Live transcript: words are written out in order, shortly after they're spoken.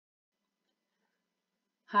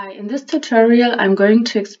Hi, in this tutorial I'm going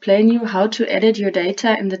to explain you how to edit your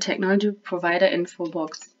data in the technology provider info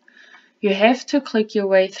box. You have to click your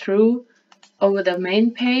way through over the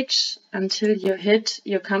main page until you hit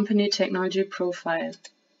your company technology profile.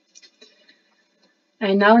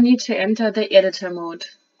 I now need to enter the editor mode.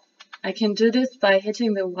 I can do this by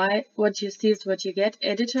hitting the what you see is what you get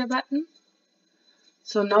editor button.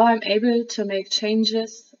 So now I'm able to make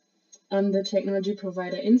changes on the technology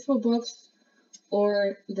provider info box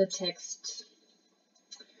or the text.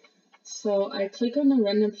 So I click on a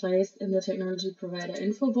random place in the technology provider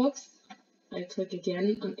info box. I click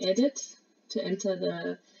again on edit to enter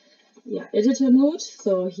the editor mode.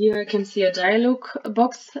 So here I can see a dialog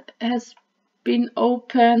box has been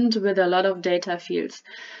opened with a lot of data fields.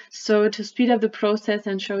 So to speed up the process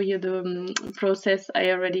and show you the process,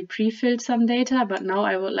 I already pre-filled some data, but now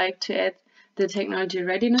I would like to add the technology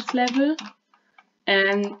readiness level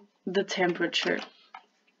and the temperature.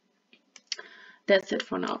 That's it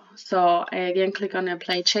for now. So I again click on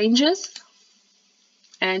apply changes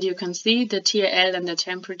and you can see the TRL and the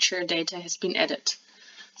temperature data has been added.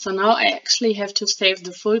 So now I actually have to save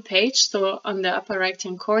the full page. So on the upper right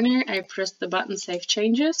hand corner I press the button save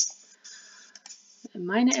changes.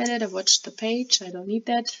 Minor edit, I watched the page, I don't need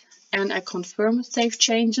that. And I confirm save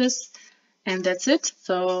changes and that's it.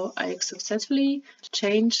 So I successfully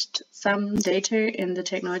changed some data in the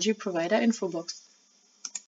technology provider info box.